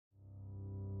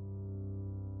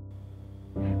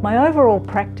My overall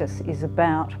practice is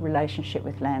about relationship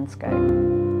with landscape.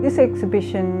 This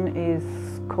exhibition is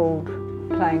called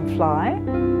Playing Fly.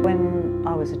 When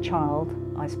I was a child,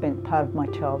 I spent part of my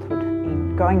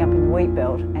childhood growing up in the wheat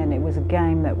belt, and it was a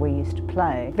game that we used to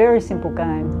play. Very simple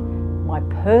game. My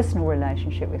personal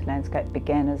relationship with landscape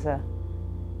began as a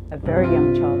very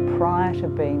young child, prior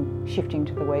to shifting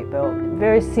to the wheat belt.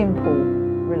 Very simple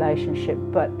relationship,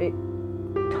 but it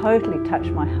totally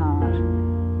touched my heart.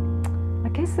 I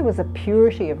guess there was a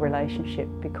purity of relationship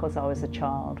because I was a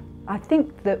child. I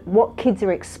think that what kids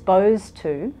are exposed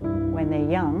to when they're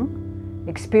young,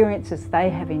 experiences they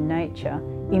have in nature,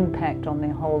 impact on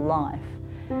their whole life.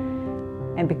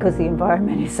 And because the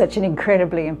environment is such an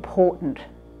incredibly important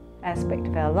aspect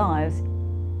of our lives,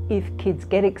 if kids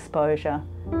get exposure,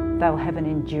 they'll have an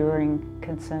enduring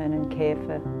concern and care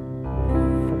for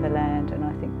the land, and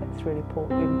I think that's really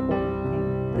important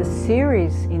thing. The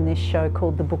series in this show,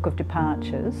 called The Book of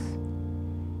Departures,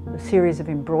 the series of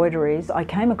embroideries, I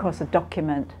came across a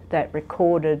document that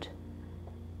recorded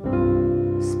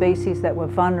species that were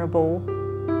vulnerable,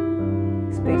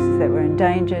 species that were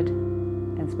endangered,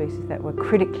 and species that were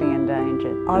critically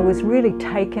endangered. I was really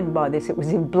taken by this. It was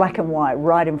in black and white,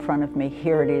 right in front of me.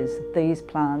 Here it is. These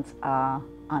plants are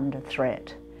under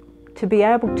threat. To be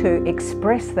able to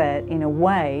express that in a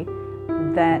way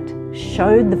that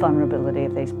showed the vulnerability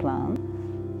of these plants,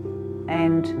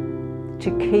 and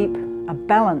to keep a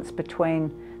balance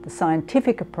between the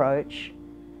scientific approach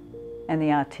and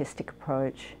the artistic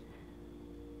approach,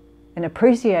 and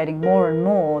appreciating more and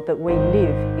more that we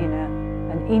live in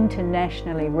an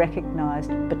internationally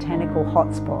recognised botanical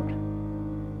hotspot.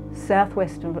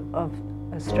 Southwest of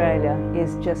Australia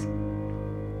is just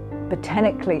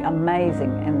botanically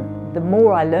amazing, and the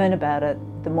more I learn about it,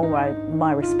 the more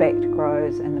my respect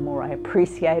grows, and the more I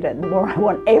appreciate it, and the more I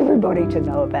want everybody to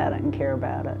know about it and care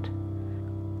about it.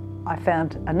 I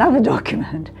found another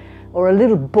document, or a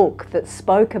little book, that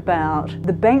spoke about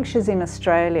the banksias in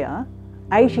Australia,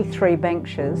 83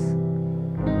 banksias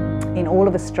in all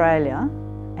of Australia,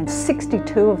 and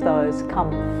 62 of those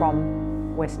come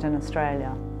from Western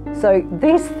Australia. So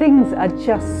these things are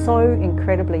just so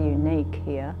incredibly unique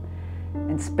here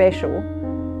and special,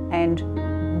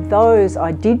 and those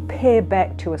I did pair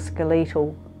back to a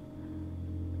skeletal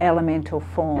elemental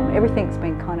form. Everything's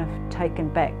been kind of taken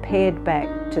back, paired back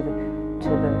to the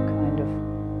kind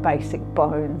of basic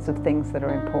bones of things that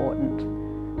are important.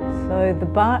 So the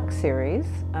bark series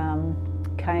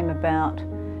came about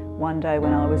one day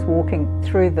when I was walking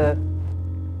through the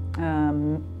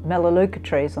melaleuca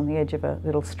trees on the edge of a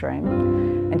little stream,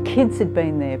 and kids had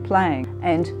been there playing,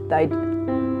 and they'd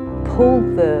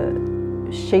pulled the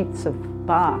sheets of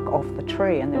bark off the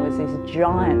tree, and there was these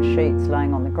giant sheets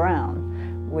laying on the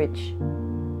ground, which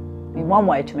in one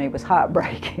way to me was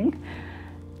heartbreaking,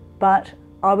 but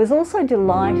I was also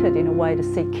delighted in a way to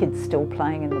see kids still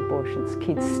playing in the bush and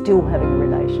kids still having a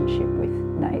relationship with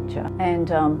nature, and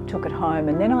took it home.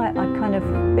 And then I kind of,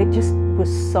 it just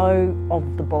was so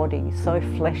of the body, so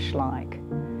flesh-like,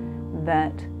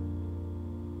 that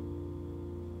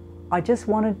I just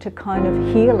wanted to kind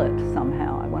of heal it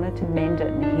somehow. I wanted to mend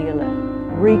it and heal it,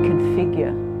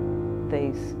 reconfigure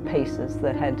these pieces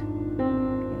that had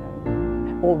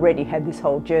already had this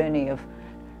whole journey of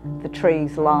the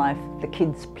tree's life, the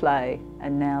kids' play,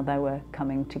 and now they were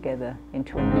coming together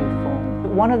into a new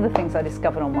form. One of the things I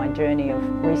discovered on my journey of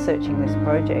researching this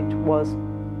project was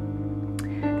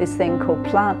this thing called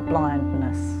plant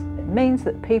blindness. It means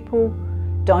that people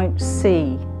don't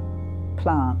see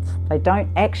plants. They don't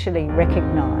actually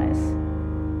recognise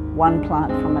one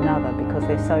plant from another because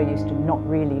they're so used to not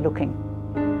really looking.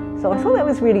 So I thought that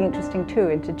was really interesting too,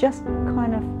 and to just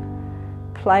kind of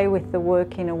play with the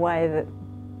work in a way that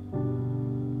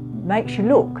makes you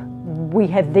look. We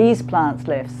have these plants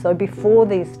left, so before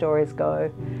these stories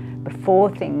go, before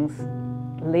things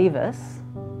leave us,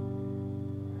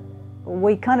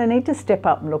 we kind of need to step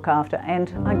up and look after.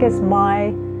 And I guess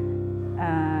my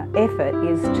effort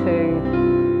is to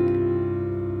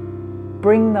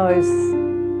bring those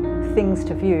things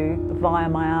to view via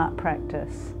my art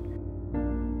practice.